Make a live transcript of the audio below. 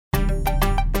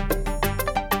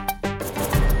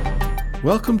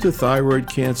Welcome to Thyroid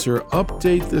Cancer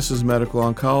Update. This is medical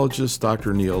oncologist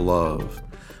Dr. Neil Love.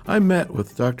 I met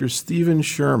with Dr. Stephen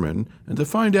Sherman, and to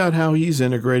find out how he's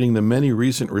integrating the many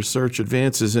recent research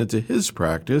advances into his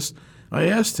practice, I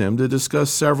asked him to discuss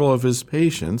several of his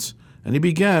patients, and he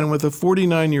began with a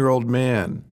 49-year-old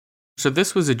man. So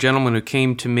this was a gentleman who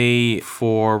came to me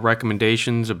for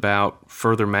recommendations about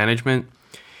further management.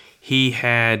 He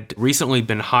had recently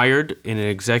been hired in an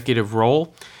executive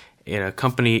role in a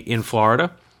company in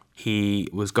Florida. He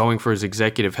was going for his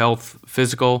executive health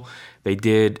physical. They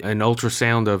did an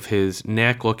ultrasound of his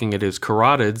neck looking at his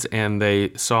carotids, and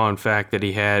they saw, in fact, that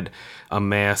he had a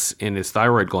mass in his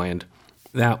thyroid gland.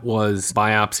 That was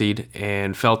biopsied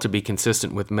and felt to be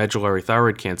consistent with medullary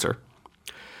thyroid cancer.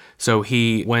 So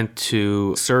he went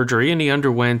to surgery, and he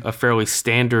underwent a fairly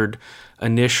standard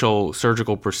initial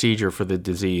surgical procedure for the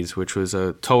disease, which was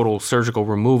a total surgical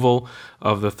removal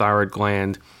of the thyroid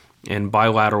gland and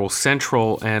bilateral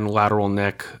central and lateral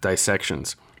neck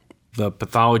dissections. The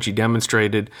pathology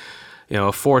demonstrated, a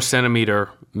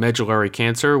 4-centimeter medullary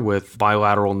cancer with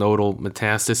bilateral nodal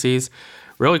metastases.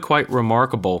 Really quite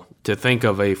remarkable to think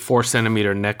of a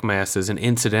 4-centimeter neck mass as an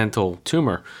incidental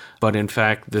tumor, but in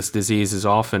fact, this disease is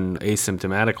often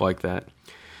asymptomatic like that.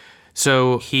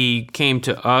 So he came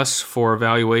to us for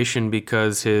evaluation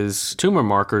because his tumor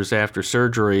markers after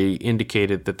surgery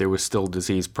indicated that there was still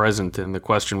disease present. And the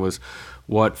question was,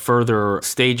 what further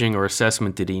staging or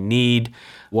assessment did he need?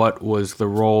 What was the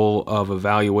role of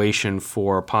evaluation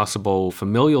for possible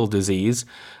familial disease?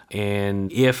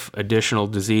 And if additional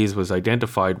disease was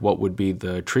identified, what would be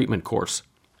the treatment course?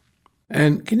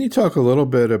 And can you talk a little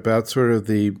bit about sort of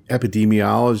the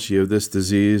epidemiology of this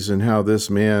disease and how this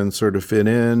man sort of fit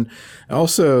in?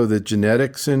 Also, the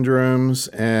genetic syndromes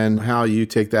and how you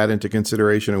take that into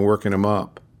consideration in working him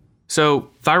up. So,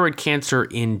 thyroid cancer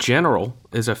in general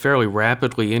is a fairly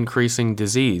rapidly increasing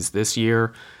disease. This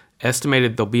year,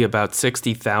 estimated there'll be about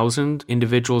 60,000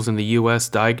 individuals in the U.S.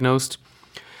 diagnosed.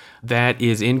 That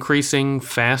is increasing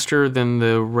faster than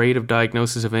the rate of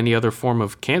diagnosis of any other form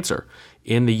of cancer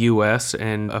in the U.S.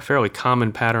 and a fairly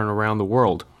common pattern around the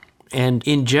world. And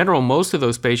in general, most of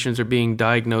those patients are being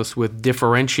diagnosed with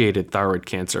differentiated thyroid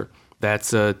cancer.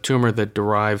 That's a tumor that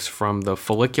derives from the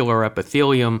follicular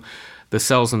epithelium, the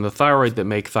cells in the thyroid that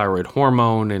make thyroid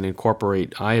hormone and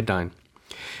incorporate iodine.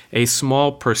 A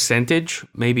small percentage,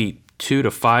 maybe 2 to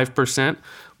 5%,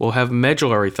 will have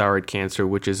medullary thyroid cancer,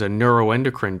 which is a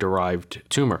neuroendocrine-derived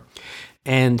tumor.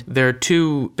 And there are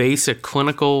two basic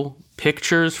clinical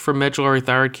pictures for medullary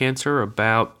thyroid cancer.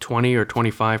 About 20 or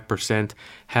 25%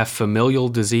 have familial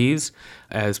disease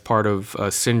as part of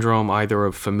a syndrome either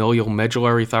of familial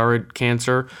medullary thyroid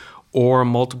cancer or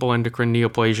multiple endocrine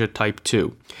neoplasia type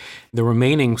 2. The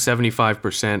remaining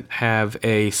 75% have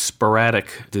a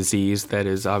sporadic disease that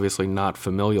is obviously not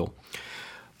familial.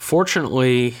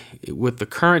 Fortunately, with the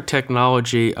current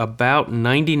technology, about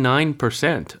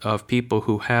 99% of people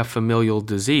who have familial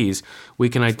disease, we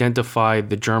can identify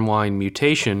the germline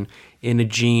mutation in a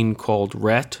gene called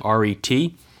RET,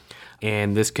 R-E-T,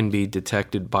 and this can be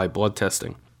detected by blood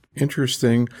testing.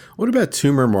 Interesting. What about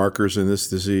tumor markers in this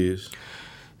disease?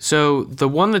 So the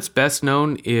one that's best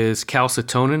known is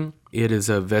calcitonin. It is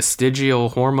a vestigial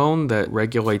hormone that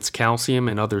regulates calcium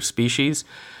in other species,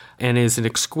 and is an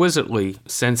exquisitely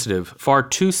sensitive, far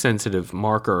too sensitive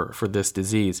marker for this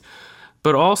disease.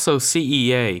 But also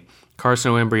CEA,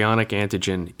 carcinoembryonic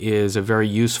antigen, is a very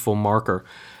useful marker.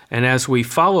 And as we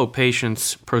follow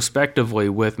patients prospectively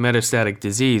with metastatic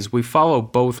disease, we follow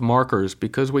both markers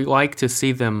because we like to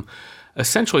see them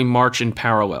essentially march in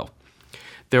parallel.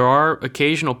 There are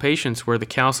occasional patients where the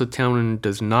calcitonin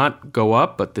does not go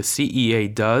up, but the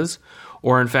CEA does,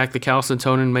 or in fact the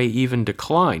calcitonin may even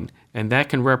decline. And that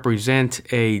can represent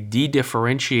a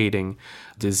dedifferentiating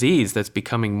disease that's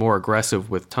becoming more aggressive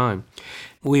with time.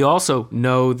 We also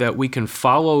know that we can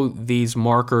follow these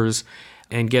markers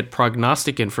and get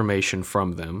prognostic information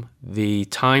from them. The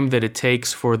time that it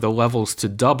takes for the levels to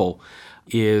double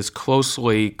is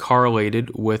closely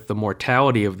correlated with the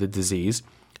mortality of the disease.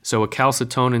 So a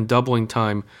calcitonin doubling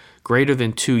time greater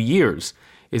than 2 years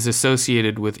is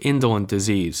associated with indolent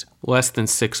disease, less than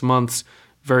 6 months,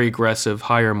 very aggressive,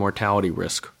 higher mortality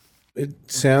risk.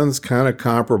 It sounds kind of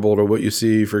comparable to what you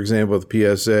see, for example, with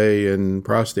PSA and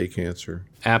prostate cancer.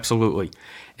 Absolutely.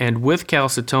 And with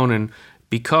calcitonin,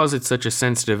 because it's such a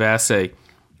sensitive assay,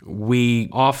 we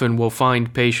often will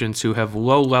find patients who have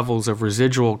low levels of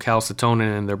residual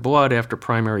calcitonin in their blood after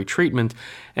primary treatment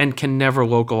and can never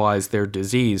localize their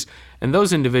disease. And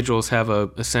those individuals have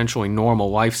a essentially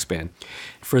normal lifespan.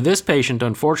 For this patient,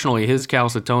 unfortunately, his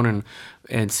calcitonin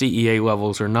and CEA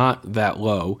levels are not that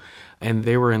low, and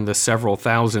they were in the several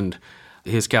thousand,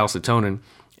 his calcitonin,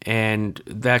 and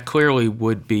that clearly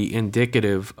would be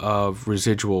indicative of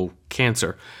residual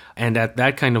cancer. And at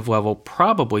that kind of level,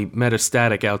 probably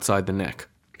metastatic outside the neck.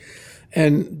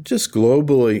 And just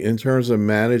globally, in terms of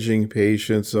managing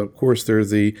patients, of course, there's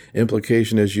the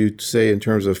implication, as you say, in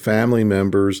terms of family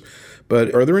members,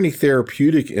 but are there any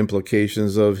therapeutic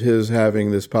implications of his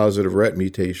having this positive RET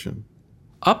mutation?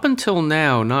 Up until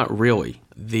now, not really.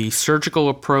 The surgical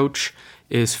approach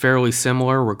is fairly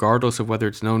similar, regardless of whether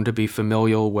it's known to be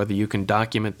familial, whether you can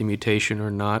document the mutation or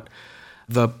not.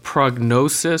 The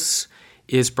prognosis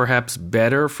is perhaps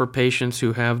better for patients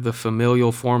who have the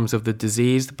familial forms of the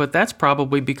disease, but that's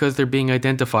probably because they're being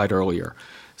identified earlier.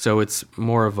 So it's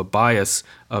more of a bias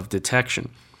of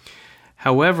detection.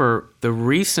 However, the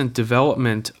recent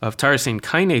development of tyrosine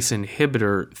kinase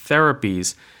inhibitor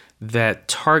therapies that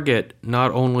target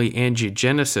not only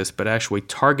angiogenesis, but actually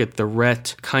target the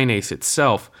RET kinase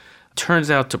itself, turns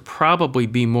out to probably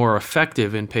be more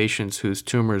effective in patients whose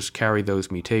tumors carry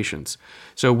those mutations.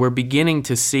 So we're beginning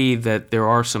to see that there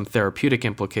are some therapeutic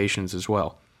implications as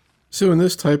well. So in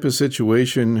this type of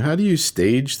situation, how do you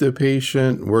stage the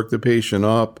patient, work the patient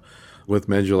up with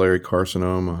medullary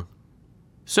carcinoma?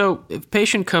 So if a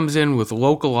patient comes in with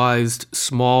localized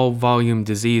small volume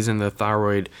disease in the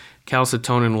thyroid,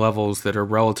 calcitonin levels that are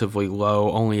relatively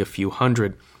low, only a few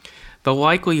hundred, the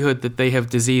likelihood that they have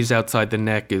disease outside the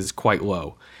neck is quite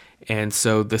low. And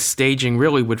so the staging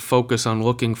really would focus on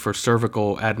looking for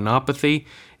cervical adenopathy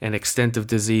and extent of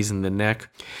disease in the neck.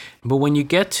 But when you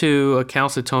get to a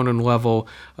calcitonin level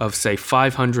of, say,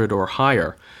 500 or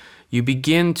higher, you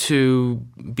begin to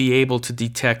be able to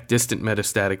detect distant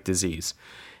metastatic disease.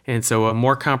 And so a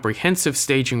more comprehensive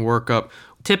staging workup,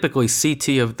 typically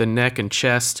CT of the neck and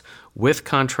chest with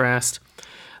contrast.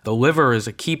 The liver is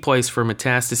a key place for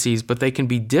metastases, but they can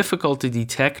be difficult to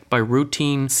detect by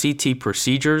routine CT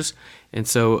procedures. And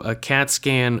so a CAT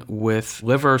scan with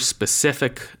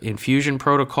liver-specific infusion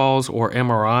protocols or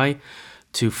MRI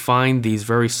to find these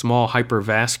very small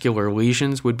hypervascular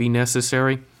lesions would be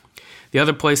necessary. The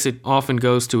other place it often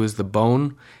goes to is the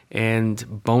bone,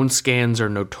 and bone scans are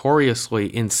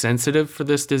notoriously insensitive for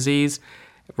this disease.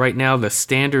 Right now, the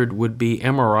standard would be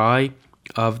MRI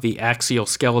of the axial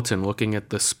skeleton, looking at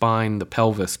the spine, the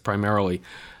pelvis primarily,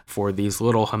 for these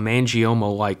little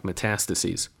hemangioma-like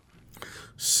metastases.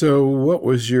 So what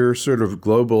was your sort of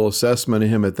global assessment of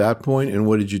him at that point, and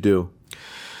what did you do?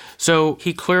 So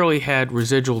he clearly had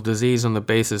residual disease on the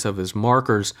basis of his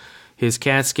markers. His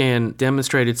CAT scan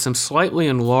demonstrated some slightly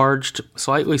enlarged,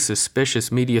 slightly suspicious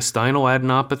mediastinal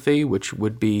adenopathy, which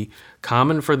would be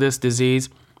common for this disease.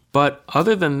 But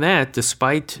other than that,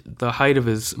 despite the height of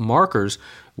his markers,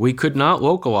 we could not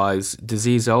localize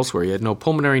disease elsewhere. He had no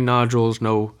pulmonary nodules,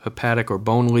 no hepatic or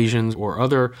bone lesions, or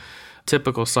other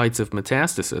typical sites of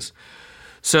metastasis.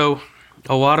 So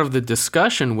a lot of the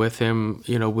discussion with him,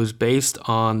 was based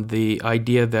on the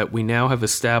idea that we now have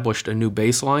established a new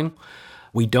baseline.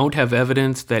 We don't have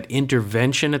evidence that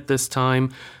intervention at this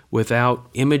time without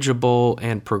imageable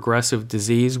and progressive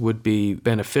disease would be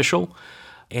beneficial.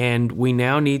 And we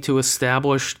now need to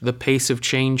establish the pace of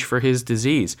change for his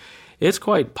disease. It's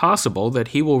quite possible that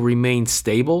he will remain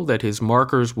stable, that his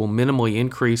markers will minimally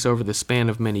increase over the span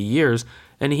of many years,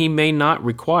 and he may not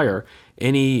require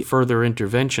any further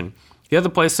intervention. The other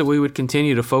place that we would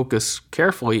continue to focus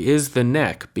carefully is the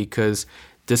neck, because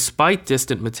despite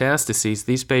distant metastases,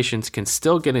 these patients can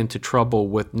still get into trouble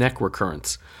with neck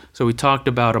recurrence. So we talked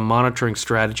about a monitoring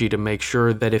strategy to make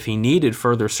sure that if he needed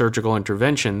further surgical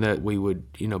intervention, that we would,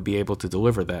 be able to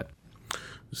deliver that.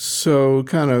 So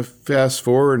kind of fast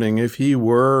forwarding, if he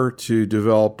were to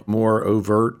develop more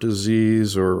overt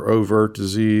disease or overt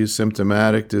disease,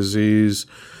 symptomatic disease,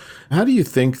 how do you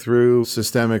think through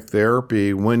systemic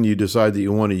therapy when you decide that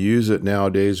you want to use it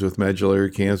nowadays with medullary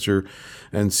cancer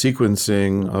and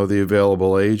sequencing of the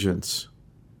available agents?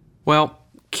 Well,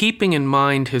 keeping in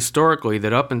mind historically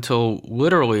that up until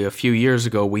literally a few years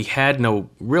ago, we had no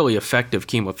really effective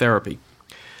chemotherapy.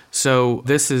 So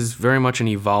this is very much an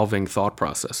evolving thought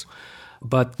process.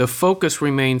 But the focus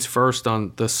remains first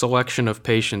on the selection of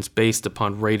patients based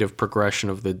upon rate of progression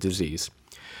of the disease.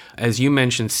 As you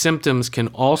mentioned, symptoms can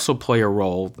also play a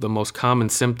role. The most common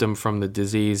symptom from the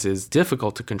disease is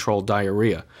difficult to control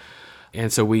diarrhea.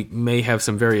 And so we may have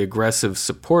some very aggressive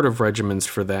supportive regimens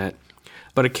for that.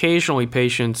 but occasionally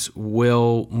patients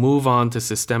will move on to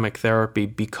systemic therapy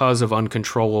because of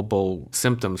uncontrollable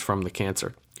symptoms from the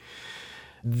cancer.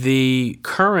 The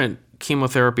current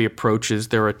chemotherapy approaches,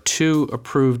 there are 2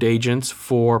 approved agents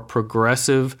for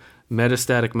progressive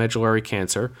metastatic medullary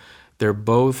cancer. They're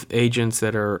both agents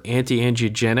that are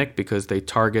anti-angiogenic because they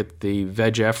target the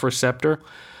VEGF receptor,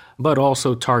 but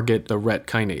also target the RET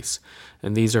kinase.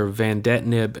 And these are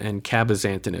vandetanib and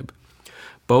cabozantinib.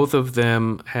 Both of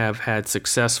them have had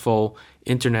successful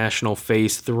international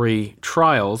phase 3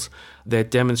 trials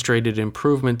that demonstrated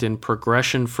improvement in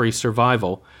progression-free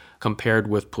survival compared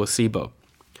with placebo.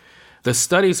 The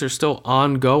studies are still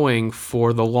ongoing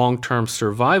for the long-term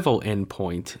survival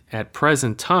endpoint. At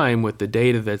present time, with the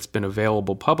data that's been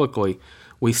available publicly,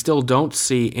 we still don't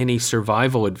see any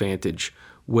survival advantage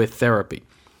with therapy.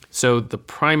 So the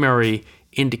primary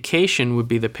indication would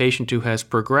be the patient who has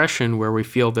progression where we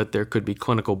feel that there could be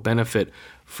clinical benefit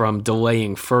from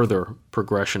delaying further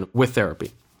progression with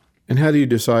therapy. And how do you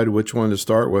decide which one to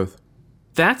start with?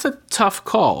 That's a tough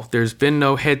call. There's been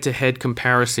no head-to-head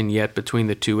comparison yet between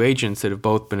the 2 agents that have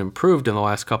both been improved in the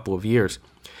last couple of years.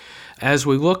 As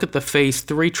we look at the phase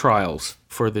 3 trials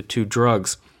for the 2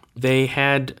 drugs, they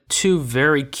had 2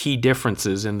 very key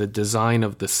differences in the design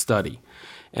of the study,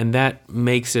 and that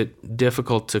makes it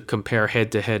difficult to compare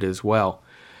head-to-head as well.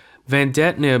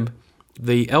 Vandetanib,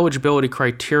 the eligibility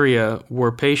criteria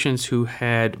were patients who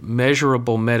had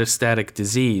measurable metastatic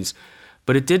disease,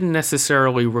 but it didn't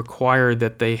necessarily require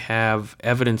that they have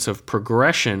evidence of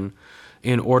progression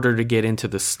in order to get into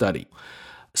the study.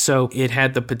 So it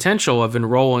had the potential of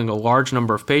enrolling a large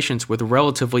number of patients with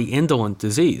relatively indolent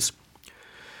disease.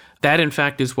 That, in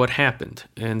fact, is what happened.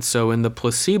 And so in the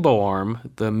placebo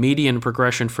arm, the median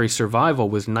progression-free survival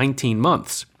was 19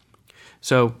 months.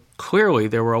 So clearly,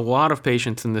 there were a lot of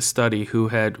patients in this study who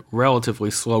had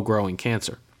relatively slow-growing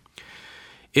cancer.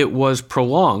 It was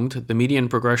prolonged. The median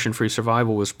progression-free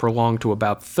survival was prolonged to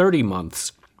about 30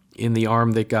 months in the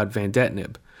arm that got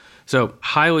vandetanib. So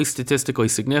highly statistically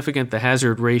significant, the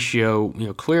hazard ratio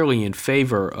clearly in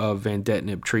favor of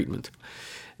vandetanib treatment.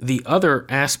 The other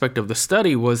aspect of the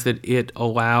study was that it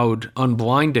allowed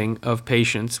unblinding of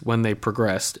patients when they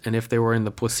progressed, and if they were in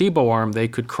the placebo arm, they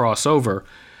could cross over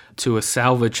to a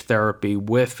salvage therapy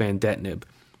with vandetanib.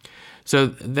 So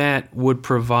that would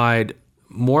provide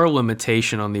more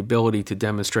limitation on the ability to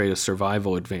demonstrate a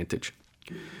survival advantage.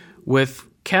 With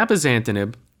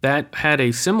cabozantinib, that had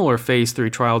a similar phase 3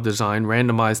 trial design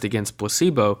randomized against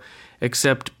placebo,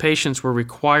 except patients were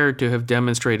required to have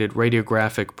demonstrated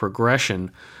radiographic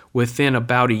progression within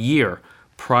about a year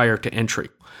prior to entry.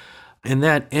 And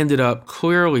that ended up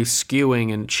clearly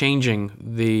skewing and changing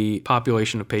the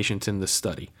population of patients in the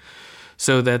study,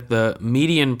 so that the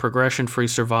median progression-free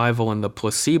survival in the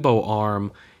placebo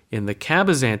arm in the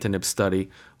cabozantinib study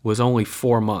was only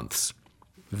 4 months.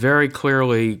 Very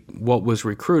clearly, what was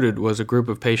recruited was a group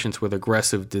of patients with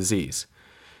aggressive disease.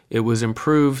 It was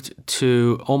improved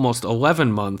to almost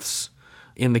 11 months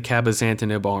in the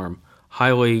cabozantinib arm,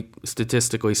 highly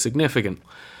statistically significant.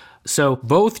 So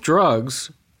both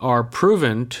drugs are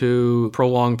proven to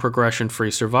prolong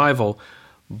progression-free survival,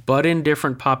 but in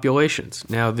different populations.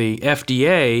 Now, the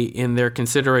FDA, in their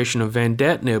consideration of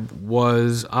vandetanib,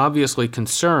 was obviously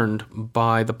concerned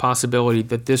by the possibility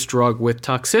that this drug with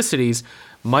toxicities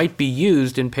might be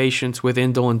used in patients with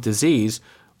indolent disease,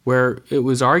 where it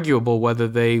was arguable whether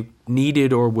they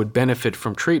needed or would benefit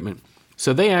from treatment.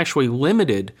 So they actually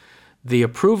limited the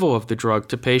approval of the drug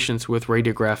to patients with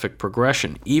radiographic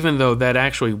progression, even though that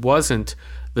actually wasn't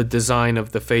the design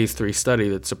of the phase 3 study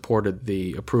that supported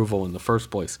the approval in the first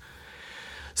place.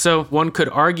 So one could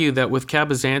argue that with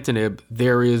cabozantinib,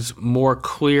 there is more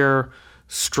clear,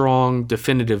 strong,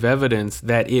 definitive evidence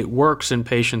that it works in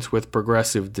patients with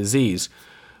progressive disease,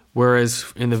 whereas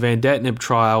in the vandetanib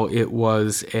trial, it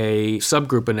was a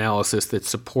subgroup analysis that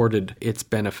supported its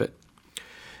benefit.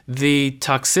 The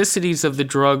toxicities of the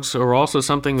drugs are also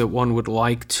something that one would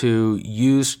like to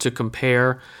use to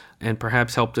compare and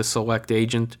perhaps help to select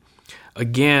agent.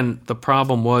 Again, the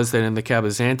problem was that in the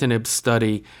cabozantinib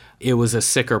study, it was a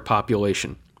sicker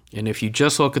population. And if you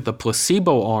just look at the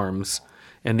placebo arms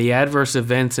and the adverse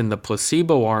events in the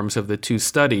placebo arms of the 2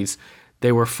 studies,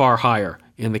 they were far higher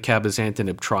in the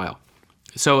cabozantinib trial.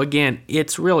 So again,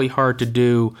 it's really hard to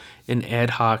do an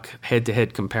ad hoc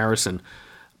head-to-head comparison.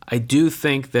 I do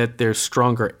think that there's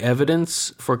stronger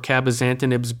evidence for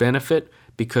cabozantinib's benefit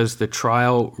because the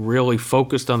trial really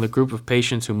focused on the group of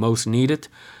patients who most need it,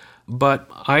 but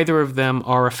either of them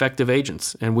are effective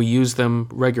agents, and we use them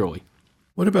regularly.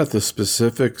 What about the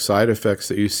specific side effects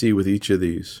that you see with each of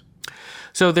these?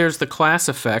 So there's the class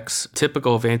effects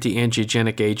typical of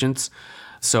anti-angiogenic agents.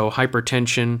 So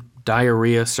hypertension,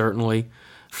 diarrhea certainly,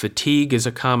 fatigue is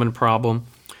a common problem,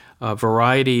 a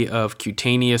variety of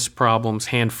cutaneous problems,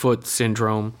 hand-foot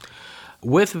syndrome.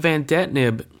 With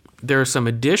vandetanib, there are some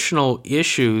additional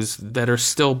issues that are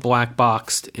still black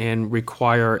boxed and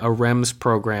require a REMS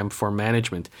program for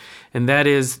management, and that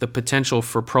is the potential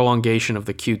for prolongation of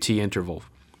the QT interval.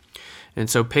 And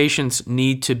so patients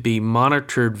need to be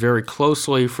monitored very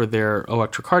closely for their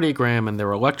electrocardiogram and their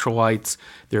electrolytes,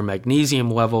 their magnesium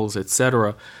levels,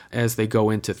 etc., as they go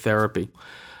into therapy.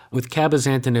 With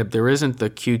cabozantinib, there isn't the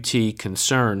QT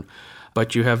concern,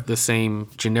 but you have the same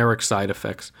generic side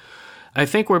effects. I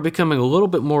think we're becoming a little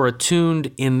bit more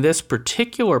attuned in this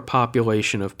particular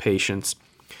population of patients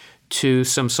to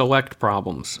some select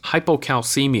problems.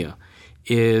 Hypocalcemia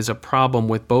is a problem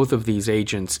with both of these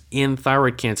agents in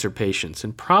thyroid cancer patients,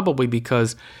 and probably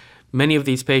because many of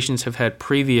these patients have had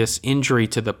previous injury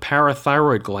to the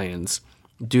parathyroid glands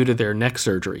due to their neck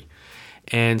surgery.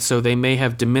 And so they may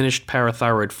have diminished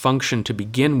parathyroid function to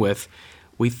begin with.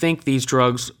 We think these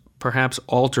drugs perhaps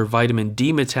alter vitamin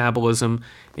D metabolism,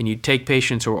 and you take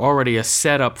patients who are already a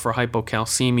setup for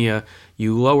hypocalcemia,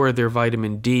 you lower their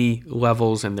vitamin D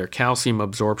levels and their calcium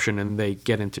absorption, and they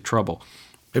get into trouble.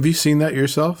 Have you seen that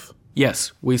yourself?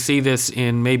 Yes, we see this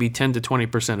in maybe 10 to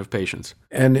 20% of patients.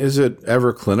 And is it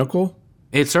ever clinical?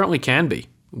 It certainly can be.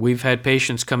 We've had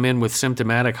patients come in with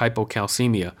symptomatic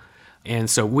hypocalcemia,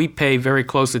 and so we pay very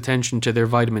close attention to their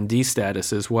vitamin D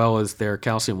status as well as their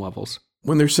calcium levels.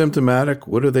 When they're symptomatic,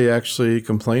 what do they actually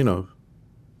complain of?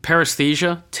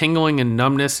 Paresthesia, tingling and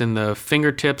numbness in the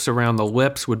fingertips around the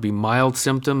lips would be mild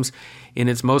symptoms. In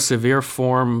its most severe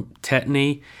form,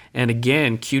 tetany. And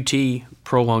again, QT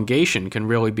prolongation can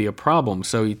really be a problem.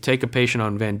 So you take a patient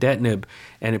on vandetanib,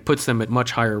 and it puts them at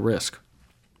much higher risk.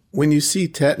 When you see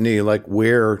tetany, like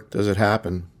where does it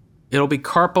happen? It'll be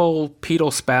carpal pedal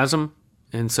spasm.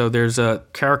 And so there's a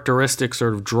characteristic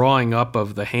sort of drawing up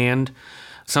of the hand.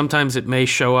 Sometimes it may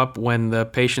show up when the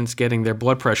patient's getting their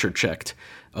blood pressure checked.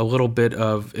 A little bit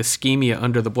of ischemia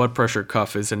under the blood pressure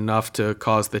cuff is enough to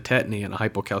cause the tetany in a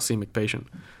hypocalcemic patient.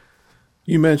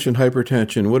 You mentioned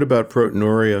hypertension. What about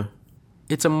proteinuria?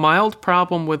 It's a mild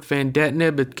problem with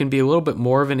vandetanib. It can be a little bit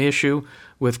more of an issue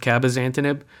with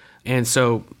cabozantinib. And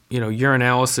so,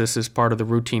 urinalysis is part of the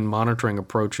routine monitoring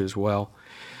approach as well.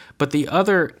 But the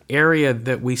other area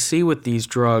that we see with these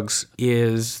drugs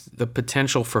is the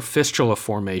potential for fistula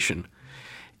formation.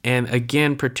 And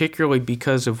again, particularly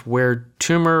because of where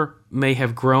tumor may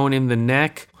have grown in the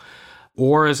neck,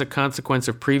 or as a consequence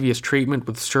of previous treatment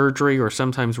with surgery or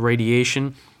sometimes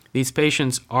radiation, these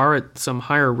patients are at some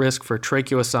higher risk for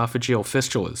tracheoesophageal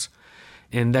fistulas.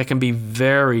 And that can be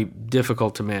very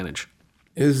difficult to manage.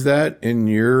 Is that, in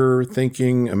your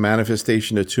thinking, a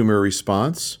manifestation of tumor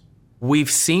response?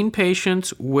 We've seen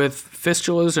patients with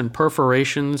fistulas and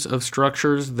perforations of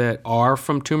structures that are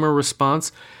from tumor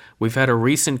response. We've had a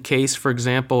recent case, for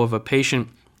example, of a patient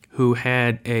who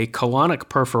had a colonic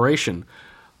perforation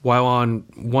while on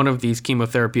one of these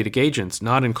chemotherapeutic agents,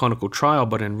 not in clinical trial,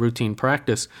 but in routine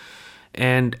practice.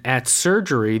 And at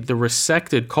surgery, the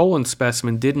resected colon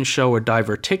specimen didn't show a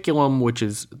diverticulum, which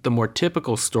is the more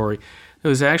typical story. It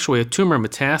was actually a tumor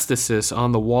metastasis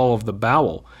on the wall of the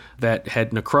bowel that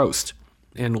had necrosed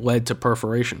and led to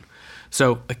perforation.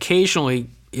 So occasionally,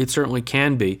 it certainly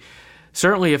can be.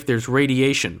 Certainly, if there's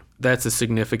radiation, that's a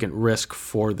significant risk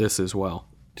for this as well.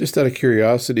 Just out of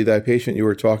curiosity, that patient you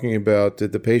were talking about,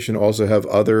 did the patient also have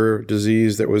other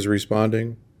disease that was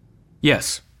responding?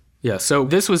 Yes. Yeah, so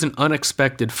this was an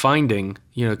unexpected finding,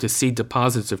 to see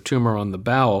deposits of tumor on the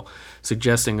bowel,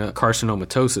 suggesting a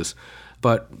carcinomatosis,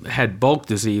 but had bulk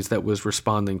disease that was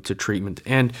responding to treatment.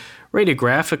 And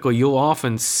radiographically, you'll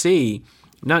often see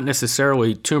not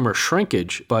necessarily tumor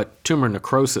shrinkage, but tumor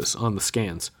necrosis on the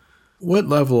scans. What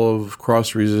level of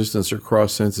cross-resistance or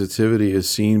cross-sensitivity is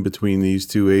seen between these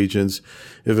two agents?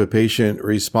 If a patient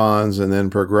responds and then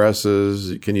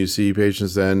progresses, can you see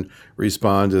patients then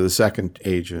respond to the second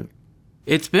agent?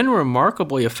 It's been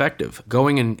remarkably effective,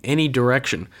 going in any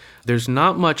direction. There's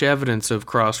not much evidence of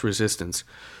cross-resistance.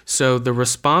 So the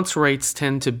response rates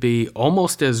tend to be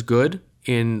almost as good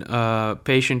in a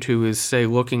patient who is, say,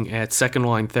 looking at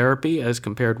second-line therapy as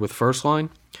compared with first-line.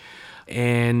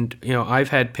 And, I've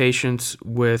had patients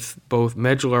with both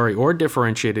medullary or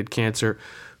differentiated cancer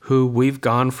who we've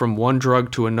gone from one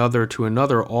drug to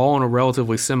another, all in a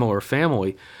relatively similar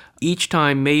family. Each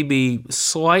time maybe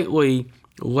slightly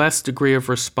less degree of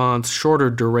response, shorter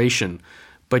duration,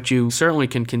 but you certainly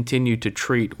can continue to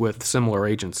treat with similar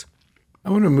agents.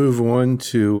 I want to move on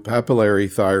to papillary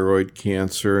thyroid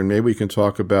cancer, and maybe we can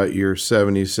talk about your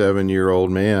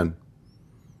 77-year-old man.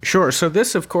 Sure. So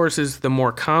this, of course, is the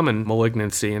more common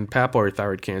malignancy in papillary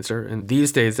thyroid cancer. And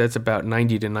these days, that's about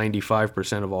 90 to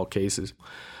 95% of all cases.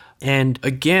 And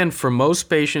again, for most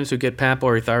patients who get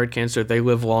papillary thyroid cancer, they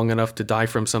live long enough to die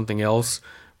from something else.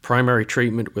 Primary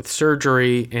treatment with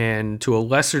surgery, and to a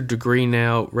lesser degree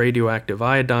now, radioactive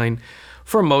iodine,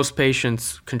 for most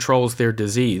patients, controls their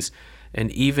disease.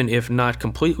 And even if not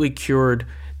completely cured,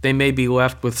 they may be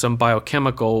left with some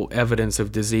biochemical evidence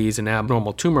of disease, an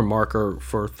abnormal tumor marker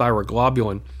for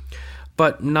thyroglobulin,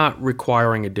 but not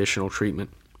requiring additional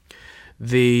treatment.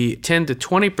 The 10 to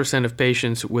 20% of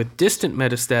patients with distant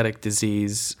metastatic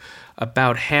disease,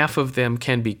 about half of them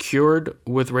can be cured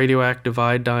with radioactive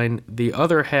iodine. The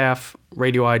other half,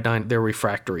 radioiodine, they're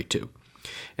refractory to.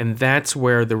 And that's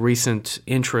where the recent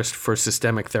interest for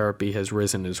systemic therapy has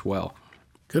risen as well.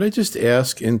 Could I just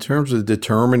ask, in terms of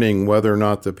determining whether or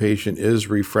not the patient is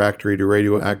refractory to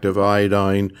radioactive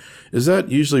iodine, is that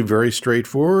usually very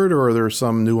straightforward, or are there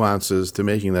some nuances to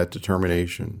making that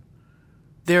determination?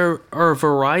 There are a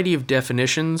variety of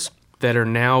definitions that are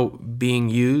now being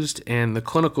used, and the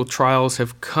clinical trials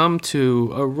have come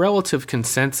to a relative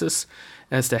consensus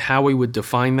as to how we would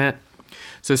define that.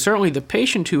 So certainly the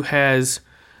patient who has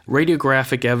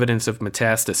radiographic evidence of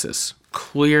metastasis,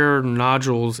 clear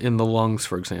nodules in the lungs,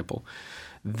 for example,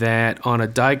 that on a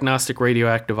diagnostic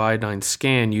radioactive iodine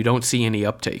scan you don't see any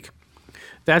uptake.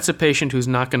 That's a patient who's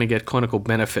not going to get clinical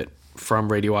benefit from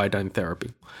radioiodine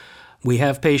therapy. We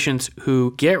have patients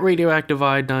who get radioactive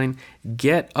iodine,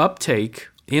 get uptake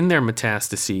in their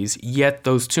metastases, yet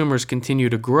those tumors continue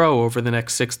to grow over the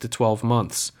next 6 to 12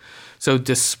 months. So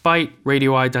despite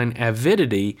radioiodine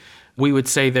avidity, we would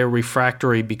say they're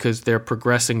refractory because they're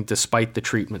progressing despite the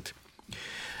treatment.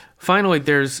 Finally,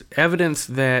 there's evidence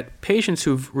that patients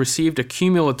who've received a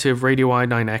cumulative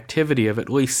radioiodine activity of at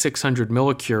least 600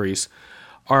 millicuries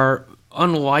are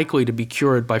unlikely to be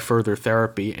cured by further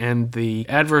therapy, and the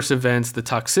adverse events, the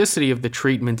toxicity of the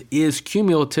treatment is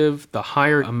cumulative. The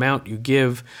higher amount you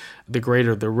give, the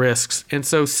greater the risks. And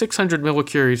so 600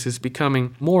 millicuries is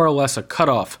becoming more or less a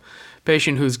cutoff.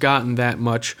 Patient who's gotten that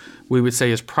much, we would say,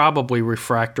 is probably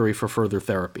refractory for further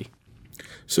therapy.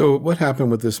 So what happened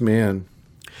with this man?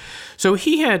 So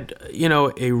he had,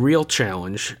 a real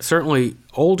challenge. Certainly,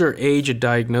 older age at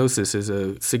diagnosis is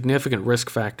a significant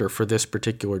risk factor for this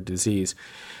particular disease.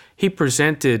 He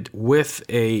presented with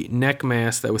a neck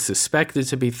mass that was suspected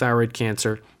to be thyroid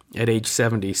cancer at age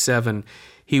 77.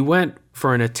 He went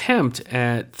for an attempt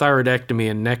at thyroidectomy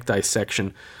and neck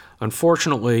dissection.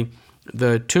 Unfortunately,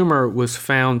 the tumor was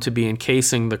found to be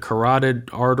encasing the carotid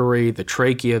artery, the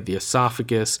trachea, the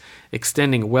esophagus,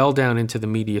 extending well down into the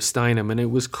mediastinum, and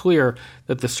it was clear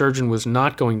that the surgeon was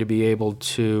not going to be able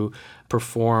to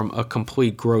perform a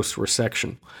complete gross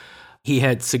resection. He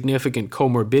had significant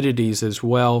comorbidities as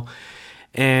well,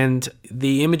 and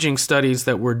the imaging studies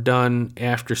that were done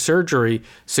after surgery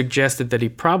suggested that he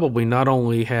probably not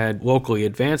only had locally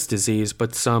advanced disease,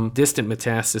 but some distant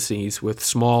metastases with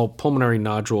small pulmonary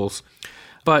nodules.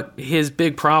 But his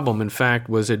big problem, in fact,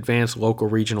 was advanced local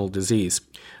regional disease.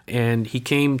 And he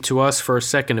came to us for a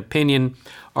second opinion.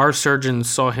 Our surgeons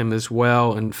saw him as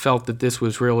well and felt that this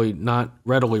was really not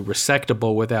readily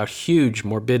resectable without huge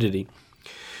morbidity.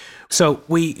 So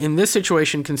we, in this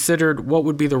situation, considered what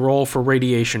would be the role for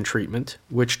radiation treatment,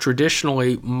 which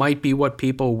traditionally might be what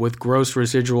people with gross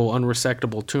residual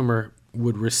unresectable tumor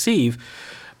would receive,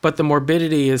 but the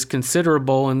morbidity is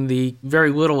considerable and the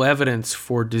very little evidence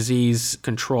for disease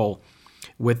control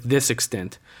with this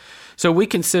extent. So we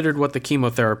considered what the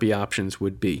chemotherapy options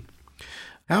would be.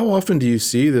 How often do you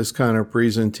see this kind of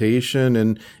presentation,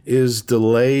 and is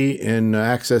delay in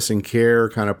accessing care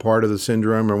kind of part of the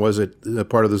syndrome, or was it a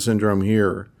part of the syndrome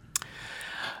here?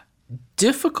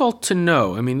 Difficult to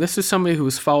know. I mean, this is somebody who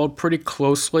was followed pretty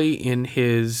closely in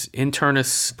his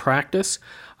internist practice.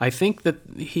 I think that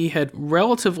he had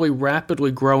relatively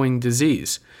rapidly growing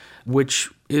disease, which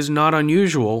is not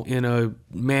unusual in a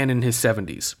man in his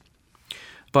 70s.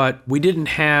 But we didn't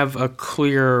have a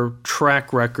clear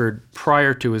track record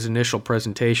prior to his initial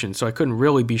presentation, so I couldn't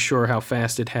really be sure how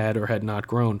fast it had or had not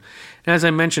grown. And as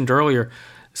I mentioned earlier,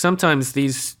 sometimes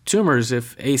these tumors,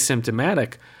 if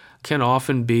asymptomatic, can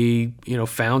often be,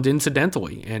 found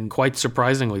incidentally, and quite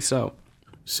surprisingly so.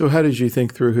 So how did you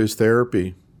think through his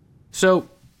therapy? So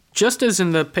just as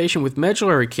in the patient with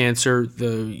medullary cancer,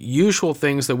 the usual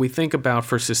things that we think about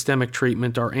for systemic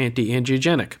treatment are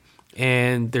anti-angiogenic.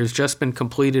 And there's just been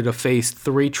completed a phase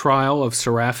 3 trial of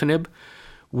sorafenib,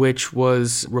 which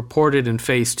was reported in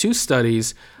phase 2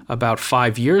 studies about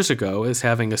 5 years ago as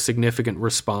having a significant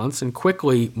response and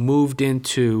quickly moved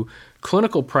into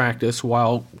clinical practice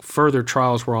while further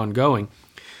trials were ongoing.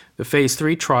 The phase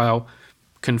 3 trial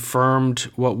confirmed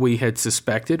what we had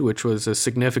suspected, which was a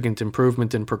significant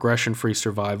improvement in progression-free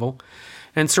survival.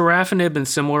 And sorafenib and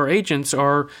similar agents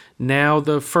are now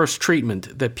the first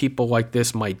treatment that people like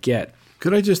this might get.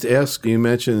 Could I just ask, you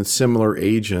mentioned similar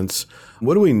agents.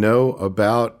 What do we know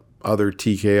about other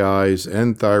TKIs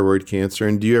and thyroid cancer,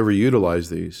 and do you ever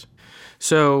utilize these?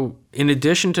 So, in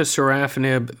addition to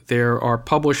sorafenib, there are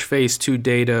published phase 2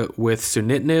 data with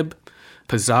sunitinib,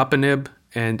 pazopanib,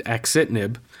 and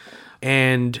axitinib.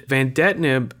 And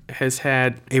vandetanib has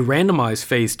had a randomized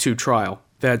phase 2 trial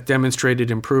that demonstrated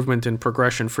improvement in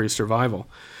progression-free survival.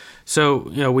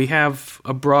 So, we have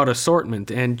a broad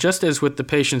assortment. And just as with the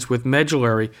patients with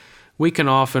medullary, we can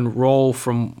often roll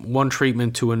from one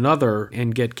treatment to another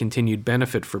and get continued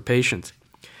benefit for patients.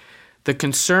 The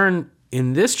concern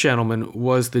in this gentleman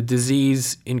was the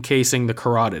disease encasing the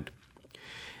carotid.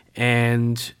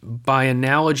 And by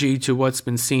analogy to what's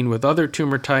been seen with other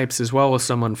tumor types, as well as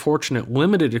some unfortunate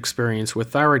limited experience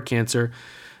with thyroid cancer,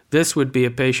 this would be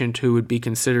a patient who would be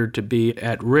considered to be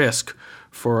at risk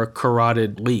for a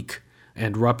carotid leak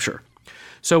and rupture.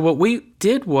 So what we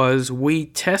did was we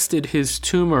tested his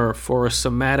tumor for a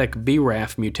somatic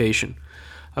BRAF mutation.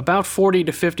 About 40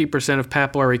 to 50% of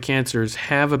papillary cancers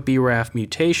have a BRAF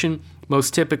mutation.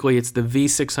 Most typically, it's the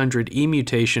V600E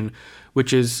mutation,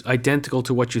 which is identical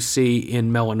to what you see in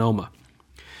melanoma.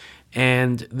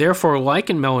 And therefore, like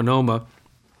in melanoma,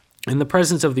 in the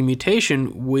presence of the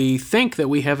mutation, we think that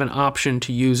we have an option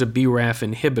to use a BRAF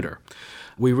inhibitor.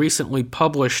 We recently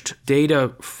published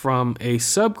data from a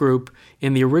subgroup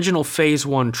in the original phase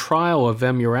 1 trial of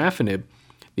vemurafenib.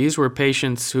 These were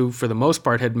patients who, for the most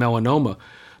part, had melanoma,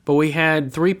 but we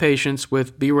had 3 patients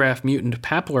with BRAF mutant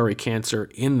papillary cancer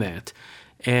in that.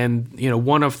 And,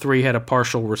 one of 3 had a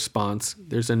partial response.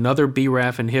 There's another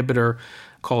BRAF inhibitor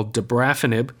called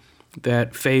dabrafenib.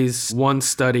 That phase 1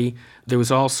 study, there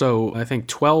was also, I think,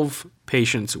 12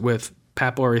 patients with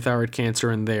papillary thyroid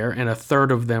cancer in there, and a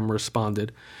third of them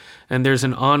responded. And there's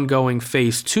an ongoing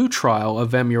phase 2 trial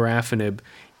of vemurafenib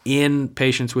in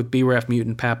patients with BRAF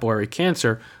mutant papillary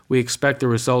cancer. We expect the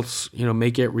results,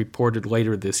 may get reported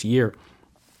later this year.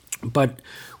 But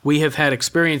we have had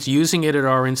experience using it at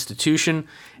our institution,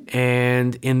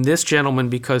 and in this gentleman,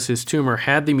 because his tumor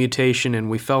had the mutation and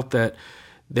we felt that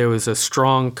there was a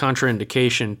strong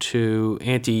contraindication to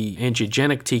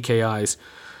anti-angiogenic TKIs,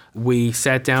 we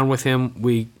sat down with him,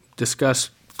 we discussed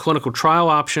clinical trial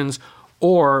options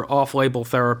or off-label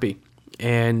therapy,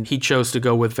 and he chose to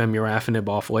go with vemurafenib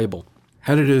off-label.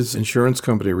 How did his insurance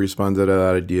company respond to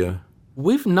that idea?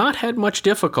 We've not had much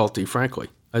difficulty, frankly.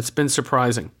 It's been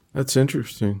surprising. That's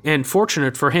interesting. And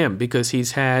fortunate for him, because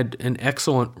he's had an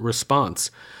excellent response.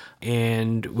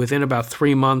 And within about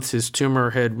 3 months, his tumor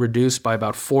had reduced by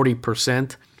about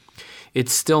 40%.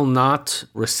 It's still not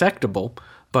resectable,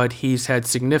 but he's had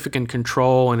significant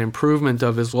control and improvement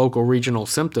of his local regional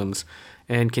symptoms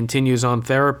and continues on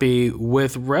therapy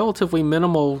with relatively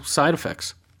minimal side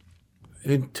effects.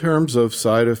 In terms of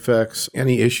side effects,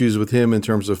 any issues with him in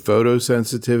terms of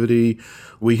photosensitivity?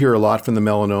 We hear a lot from the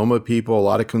melanoma people, a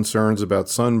lot of concerns about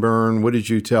sunburn. What did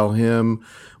you tell him?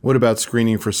 What about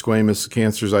screening for squamous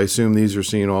cancers? I assume these are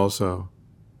seen also.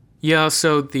 Yeah,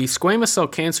 so the squamous cell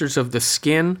cancers of the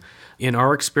skin, in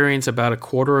our experience, about a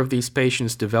quarter of these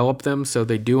patients develop them, so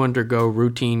they do undergo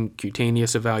routine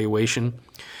cutaneous evaluation.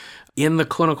 In the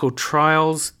clinical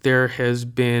trials, there has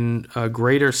been a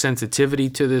greater sensitivity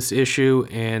to this issue,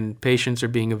 and patients are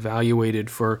being evaluated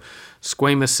for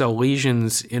squamous cell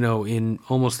lesions, in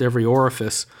almost every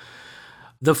orifice.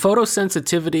 The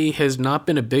photosensitivity has not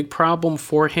been a big problem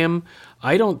for him.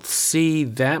 I don't see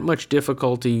that much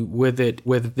difficulty with it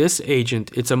with this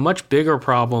agent. It's a much bigger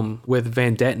problem with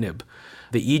vandetanib,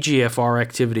 the EGFR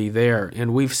activity there,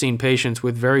 and we've seen patients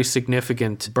with very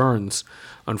significant burns.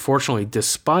 Unfortunately,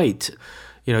 despite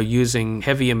using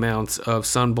heavy amounts of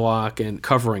sunblock and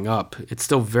covering up, it's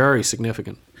still very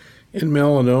significant. In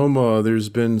melanoma, there's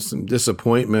been some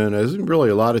disappointment, as in really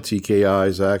a lot of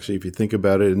TKIs, actually, if you think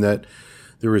about it, in that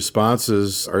the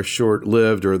responses are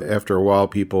short-lived, or after a while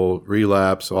people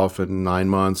relapse, often 9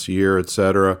 months, a year,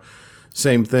 etc.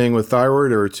 Same thing with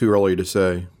thyroid, or too early to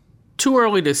say? Too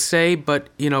early to say, but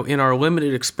in our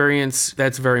limited experience,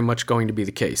 that's very much going to be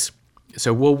the case.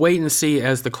 So we'll wait and see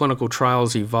as the clinical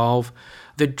trials evolve.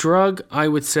 The drug, I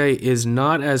would say, is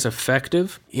not as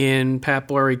effective in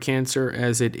papillary cancer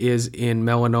as it is in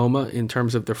melanoma in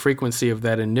terms of the frequency of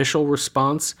that initial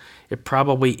response. It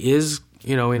probably is,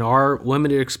 in our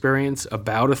limited experience,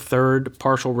 about a third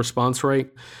partial response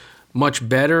rate. much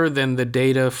better than the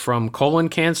data from colon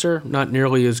cancer, not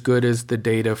nearly as good as the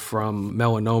data from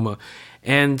melanoma.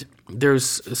 And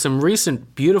there's some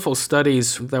recent beautiful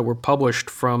studies that were published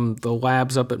from the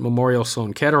labs up at Memorial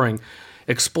Sloan Kettering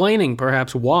explaining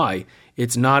perhaps why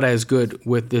it's not as good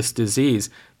with this disease.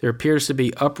 There appears to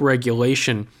be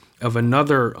upregulation of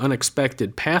another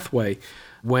unexpected pathway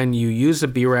when you use a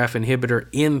BRAF inhibitor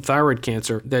in thyroid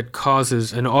cancer that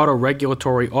causes an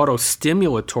autoregulatory,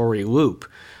 autostimulatory loop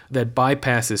that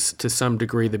bypasses to some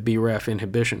degree the BRAF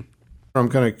inhibition. I'm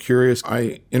kind of curious.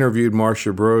 I interviewed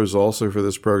Marcia Brose also for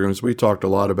this program. So we talked a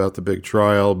lot about the big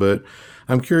trial, but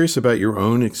I'm curious about your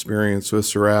own experience with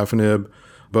sorafenib,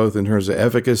 both in terms of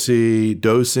efficacy,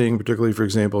 dosing, particularly, for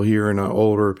example, here in an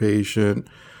older patient,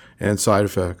 and side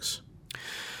effects.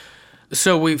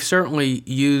 So we've certainly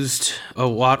used a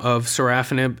lot of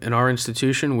sorafenib in our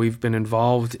institution. We've been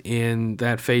involved in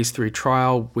that phase 3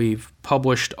 trial. We've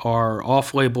published our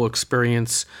off-label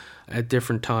experience at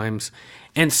different times.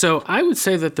 And so I would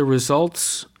say that the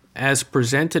results as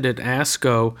presented at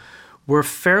ASCO were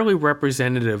fairly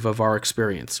representative of our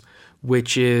experience,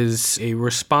 which is a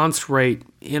response rate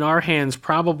in our hands,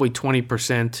 probably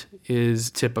 20%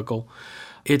 is typical.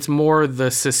 It's more the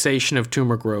cessation of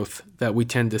tumor growth that we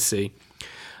tend to see.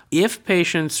 If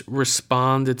patients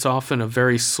respond, it's often a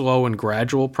very slow and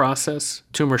gradual process.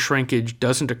 Tumor shrinkage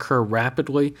doesn't occur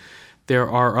rapidly. There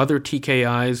are other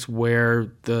TKIs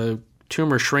where the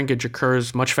tumor shrinkage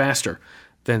occurs much faster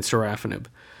than sorafenib.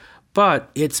 But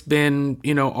it's been,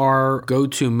 our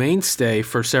go-to mainstay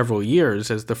for several years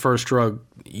as the first drug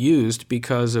used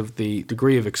because of the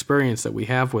degree of experience that we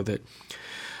have with it.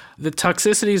 The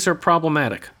toxicities are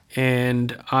problematic,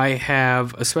 and I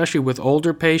have, especially with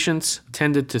older patients,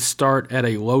 tended to start at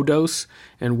a low dose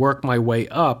and work my way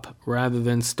up rather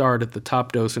than start at the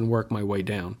top dose and work my way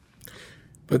down.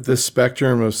 But the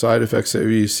spectrum of side effects that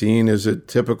you've seen, is it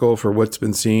typical for what's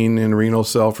been seen in renal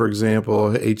cell, for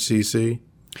example, HCC?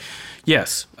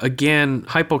 Yes. Again,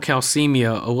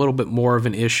 hypocalcemia, a little bit more of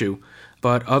an issue,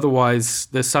 but otherwise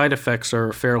the side effects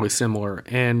are fairly similar.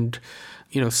 And,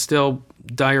 still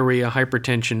diarrhea,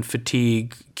 hypertension,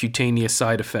 fatigue, cutaneous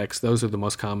side effects, those are the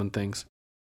most common things.